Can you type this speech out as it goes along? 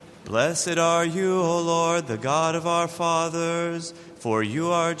Blessed are you, O Lord, the God of our fathers, for you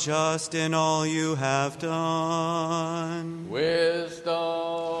are just in all you have done.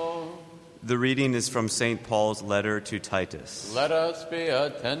 Wisdom. The reading is from St. Paul's letter to Titus. Let us be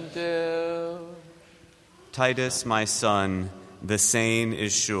attentive. Titus, my son, the saying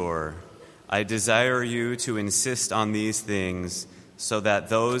is sure. I desire you to insist on these things, so that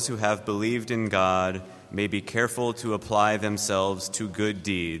those who have believed in God may be careful to apply themselves to good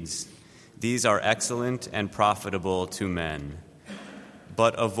deeds. These are excellent and profitable to men.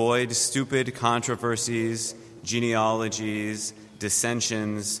 But avoid stupid controversies, genealogies,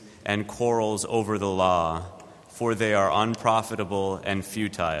 dissensions, and quarrels over the law, for they are unprofitable and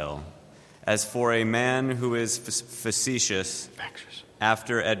futile. As for a man who is facetious,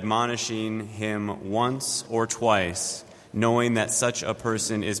 after admonishing him once or twice, knowing that such a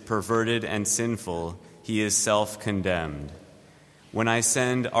person is perverted and sinful, he is self-condemned. When I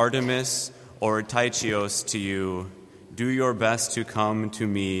send Artemis or Tychios to you, do your best to come to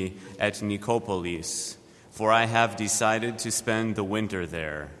me at Nicopolis, for I have decided to spend the winter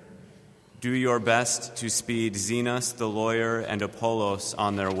there. Do your best to speed Zenas the lawyer and Apollos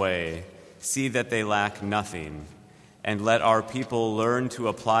on their way. See that they lack nothing. And let our people learn to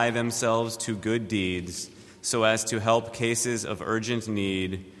apply themselves to good deeds, so as to help cases of urgent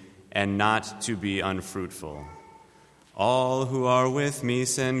need and not to be unfruitful. All who are with me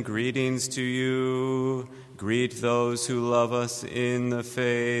send greetings to you. Greet those who love us in the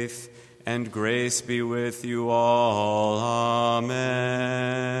faith, and grace be with you all. Amen.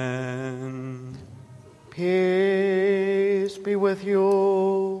 Peace be with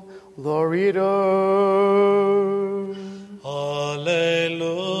you. The reader. Alleluia.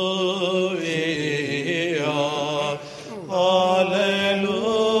 Alleluia.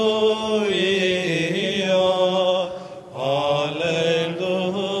 Alleluia.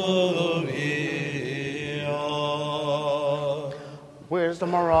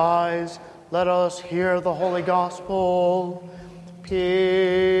 Wisdom arise. Let us hear the holy gospel.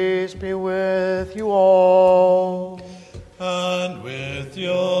 Peace be with you all. And with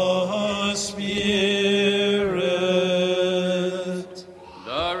your spirit.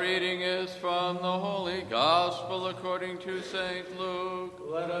 The reading is from the Holy Gospel according to St. Luke.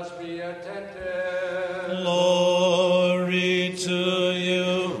 Let us be attentive. Glory to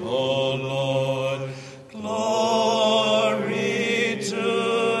you, O Lord. Glory to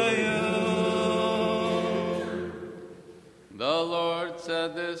you. The Lord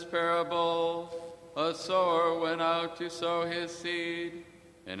said this parable. A sower went out to sow his seed,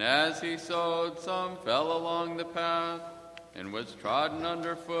 and as he sowed, some fell along the path, and was trodden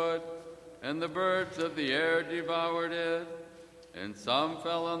underfoot, and the birds of the air devoured it. And some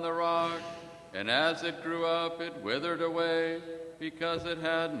fell on the rock, and as it grew up, it withered away, because it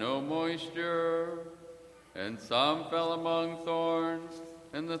had no moisture. And some fell among thorns,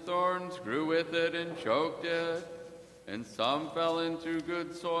 and the thorns grew with it and choked it. And some fell into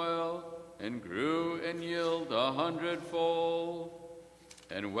good soil, and grew and yielded 100-fold.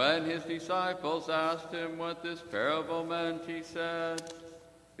 And when his disciples asked him what this parable meant, he said,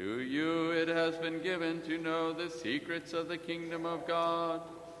 To you it has been given to know the secrets of the kingdom of God,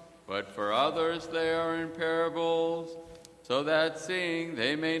 but for others they are in parables, so that seeing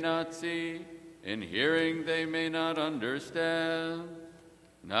they may not see, and hearing they may not understand.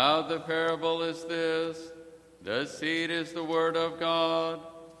 Now the parable is this: the seed is the word of God.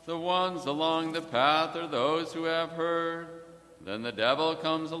 The ones along the path are those who have heard. Then the devil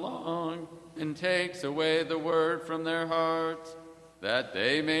comes along and takes away the word from their hearts, that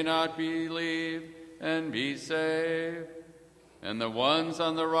they may not believe and be saved. And the ones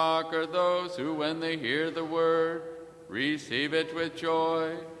on the rock are those who, when they hear the word, receive it with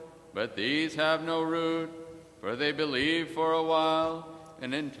joy. But these have no root, for they believe for a while,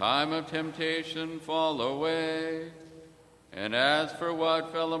 and in time of temptation fall away. And as for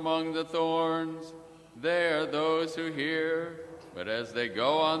what fell among the thorns, they are those who hear, but as they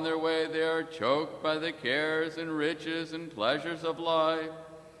go on their way, they are choked by the cares and riches and pleasures of life,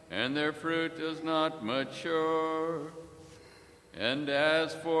 and their fruit does not mature. And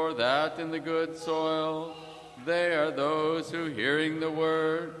as for that in the good soil, they are those who, hearing the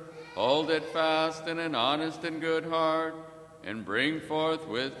word, hold it fast in an honest and good heart, and bring forth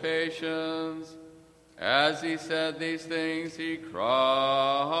with patience. As he said these things, he cried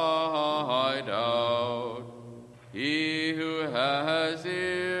out, He who has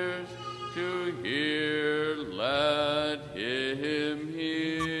ears to hear, let him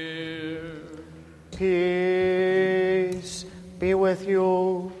hear. Peace be with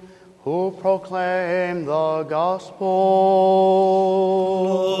you who proclaim the gospel.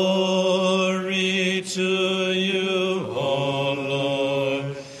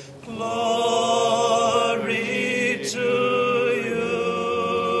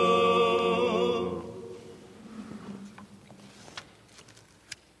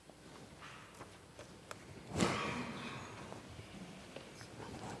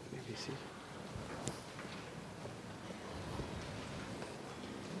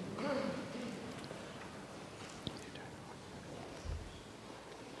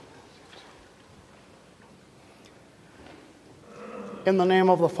 In the name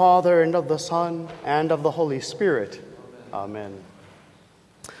of the Father, and of the Son, and of the Holy Spirit. Amen.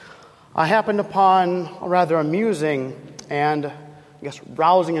 I happened upon a rather amusing and,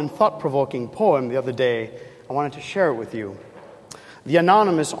 rousing and thought-provoking poem the other day. I wanted to share it with you. The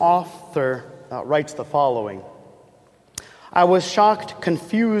anonymous author writes the following. I was shocked,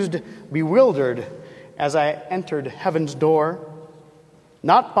 confused, bewildered as I entered heaven's door,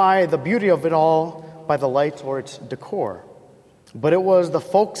 not by the beauty of it all, by the lights or its decor, but it was the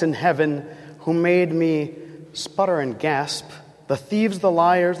folks in heaven who made me sputter and gasp, the thieves, the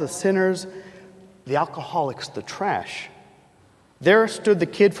liars, the sinners, the alcoholics, the trash. There stood the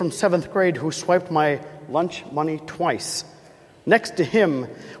kid from 7th grade who swiped my lunch money twice. Next to him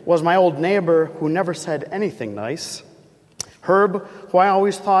was my old neighbor who never said anything nice. Herb, who I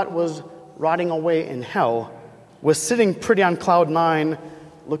always thought was rotting away in hell, was sitting pretty on cloud 9,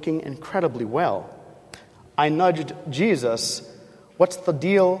 looking incredibly well. I nudged Jesus. What's the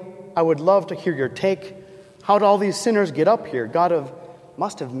deal? I would love to hear your take. How'd all these sinners get up here? God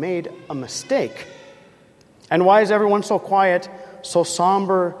must have made a mistake. And why is everyone so quiet, so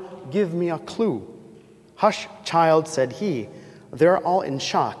somber? Give me a clue. Hush, child, said he. They're all in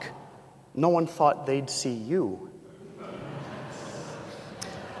shock. No one thought they'd see you.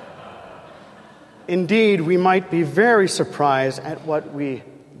 Indeed, we might be very surprised at what we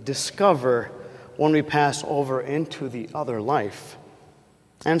discover when we pass over into the other life.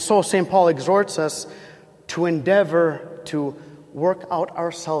 And so St. Paul exhorts us to endeavor to work out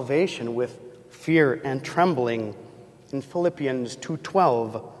our salvation with fear and trembling in Philippians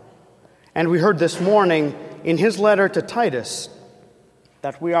 2:12. And we heard this morning in his letter to Titus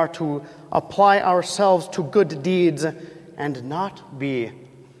that we are to apply ourselves to good deeds and not be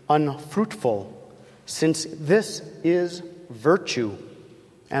unfruitful, since this is virtue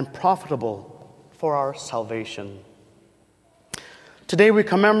and profitable for our salvation. Today we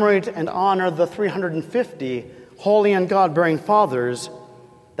commemorate and honor the 350 holy and God-bearing fathers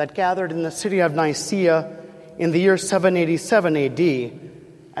that gathered in the city of Nicaea in the year 787 AD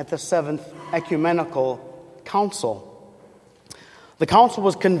at the 7th Ecumenical Council. The council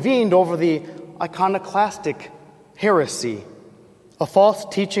was convened over the iconoclastic heresy, a false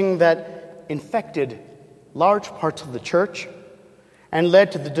teaching that infected large parts of the church and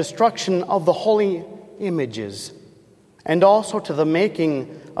led to the destruction of the holy images and also to the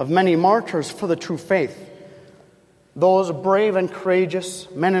making of many martyrs for the true faith. Those brave and courageous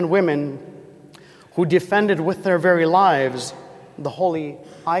men and women who defended with their very lives the holy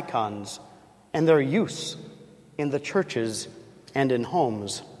icons and their use in the churches and in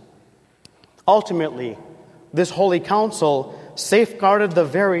homes. Ultimately, this holy council safeguarded the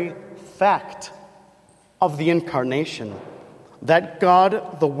very fact of the incarnation, that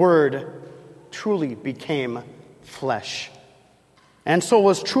God, the Word, truly became flesh, and so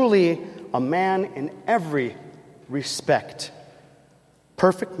was truly a man in every respect,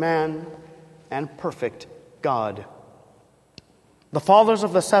 perfect man and perfect God. The fathers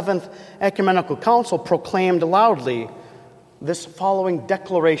of the 7th Ecumenical Council proclaimed loudly this following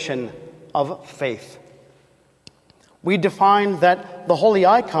declaration of faith. We define that the holy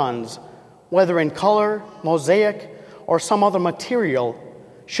icons, whether in color, mosaic, or some other material,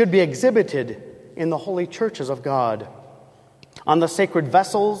 should be exhibited in the holy churches of God, on the sacred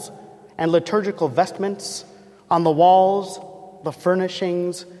vessels and liturgical vestments, on the walls, the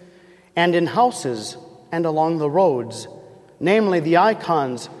furnishings, and in houses and along the roads, namely the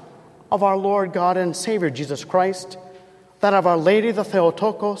icons of our Lord God and Savior Jesus Christ, that of Our Lady the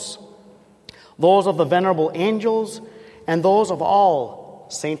Theotokos, those of the venerable angels, and those of all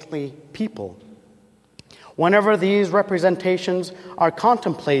saintly people. Whenever these representations are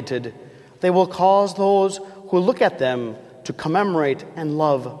contemplated, they will cause those who look at them to commemorate and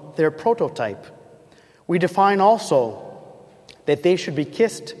love their prototype. We define also that they should be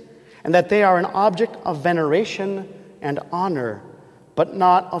kissed and that they are an object of veneration and honor, but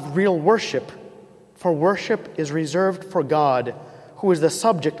not of real worship, for worship is reserved for God, who is the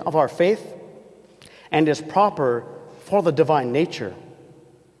subject of our faith and is proper for the divine nature.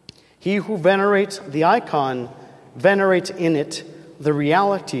 He who venerates the icon venerates in it the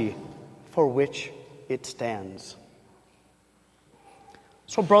reality for which it stands.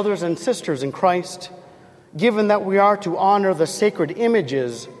 So, brothers and sisters in Christ, given that we are to honor the sacred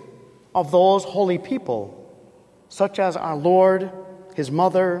images of those holy people, such as our Lord, His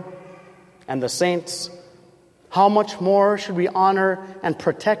Mother, and the saints, how much more should we honor and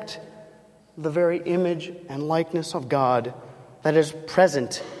protect the very image and likeness of God that is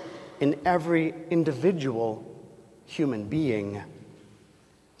present in every individual human being?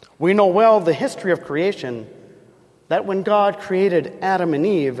 We know well the history of creation, that when God created Adam and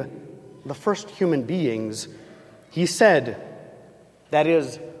Eve, the first human beings, he said, that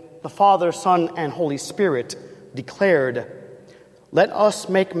is, the Father, Son, and Holy Spirit declared, "Let us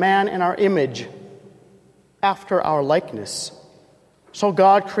make man in our image, after our likeness." So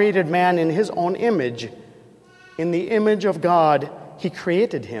God created man in his own image. In the image of God, he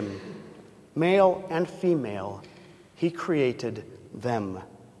created him. Male and female, he created them.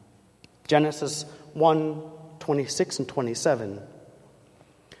 Genesis 1:26 and 27.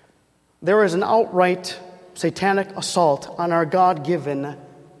 There is an outright satanic assault on our God-given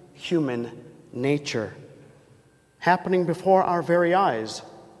human nature happening before our very eyes.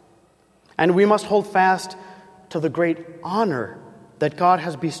 And we must hold fast to the great honor that God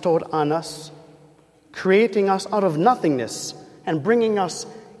has bestowed on us, creating us out of nothingness and bringing us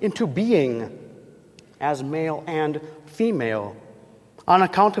into being as male and female on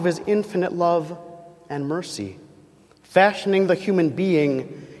account of his infinite love and mercy, fashioning the human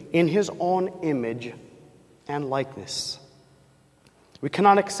being in his own image and likeness. We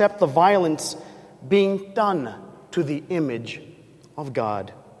cannot accept the violence being done to the image of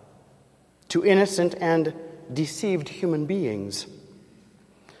God, to innocent and deceived human beings.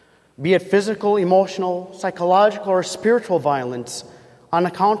 Be it physical, emotional, psychological, or spiritual violence on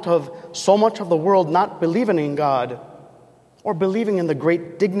account of so much of the world not believing in God or believing in the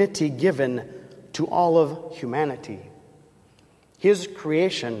great dignity given to all of humanity. His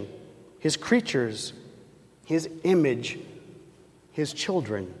creation, his creatures, his image, his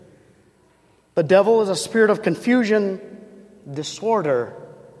children. The devil is a spirit of confusion, disorder,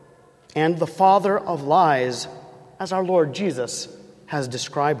 and the father of lies, as our Lord Jesus has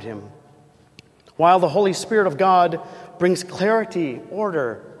described him. While the Holy Spirit of God brings clarity,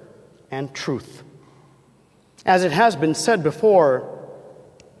 order, and truth. As it has been said before,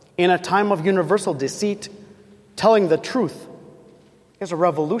 in a time of universal deceit, telling the truth is a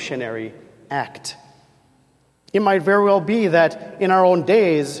revolutionary act. It might very well be that in our own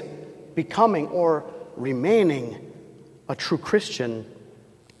days, becoming or remaining a true Christian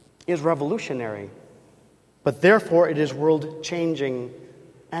is revolutionary, but therefore it is world-changing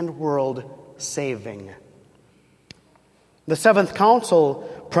and world-saving. The Seventh Council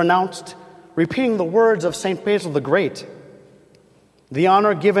pronounced, repeating the words of St. Basil the Great, "The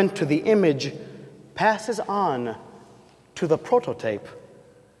honor given to the image passes on to the prototype."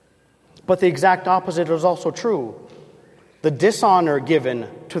 But the exact opposite is also true. The dishonor given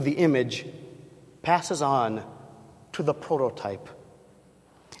to the image passes on to the prototype.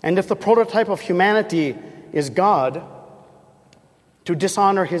 And if the prototype of humanity is God, to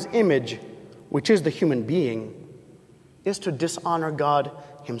dishonor his image, which is the human being, is to dishonor God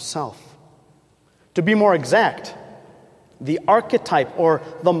himself. To be more exact, the archetype or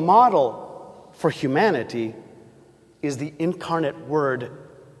the model for humanity is the incarnate Word,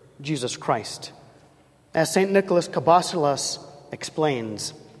 Jesus Christ. As St. Nicholas Kabasilas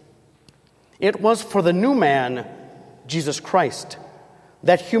explains, it was for the new man, Jesus Christ,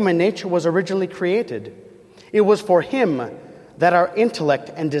 that human nature was originally created. It was for him that our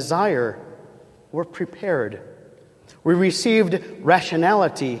intellect and desire were prepared. We received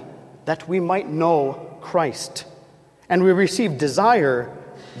rationality that we might know Christ, and we received desire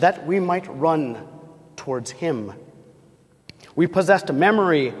that we might run towards him. We possessed a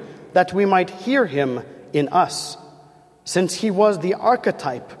memory that we might hear him in us, since he was the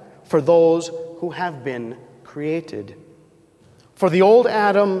archetype for those who have been created. For the old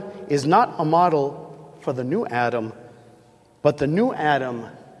Adam is not a model for the new Adam, but the new Adam,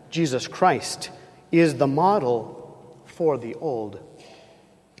 Jesus Christ, is the model for the old.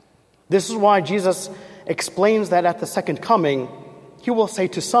 This is why Jesus explains that at the second coming, he will say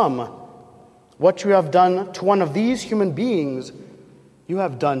to some, "What you have done to one of these human beings, you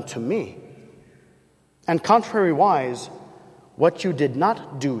have done to me. And contrariwise, what you did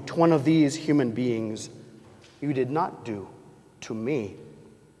not do to one of these human beings, you did not do to me."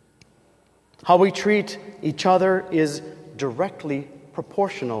 How we treat each other is directly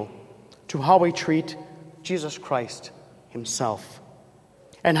proportional to how we treat Jesus Christ himself.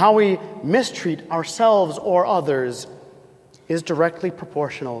 And how we mistreat ourselves or others is directly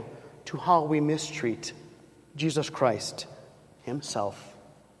proportional to how we mistreat Jesus Christ himself.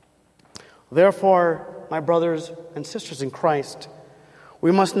 Therefore, my brothers and sisters in Christ,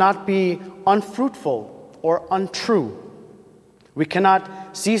 we must not be unfruitful or untrue. We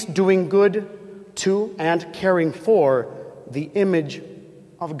cannot cease doing good to and caring for the image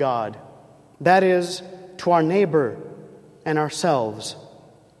of God, that is, to our neighbor and ourselves,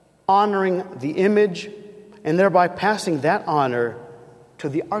 honoring the image and thereby passing that honor to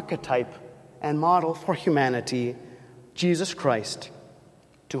the archetype and model for humanity, Jesus Christ,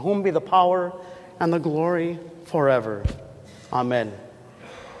 to whom be the power and the glory forever. Amen.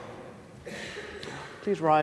 Please rise.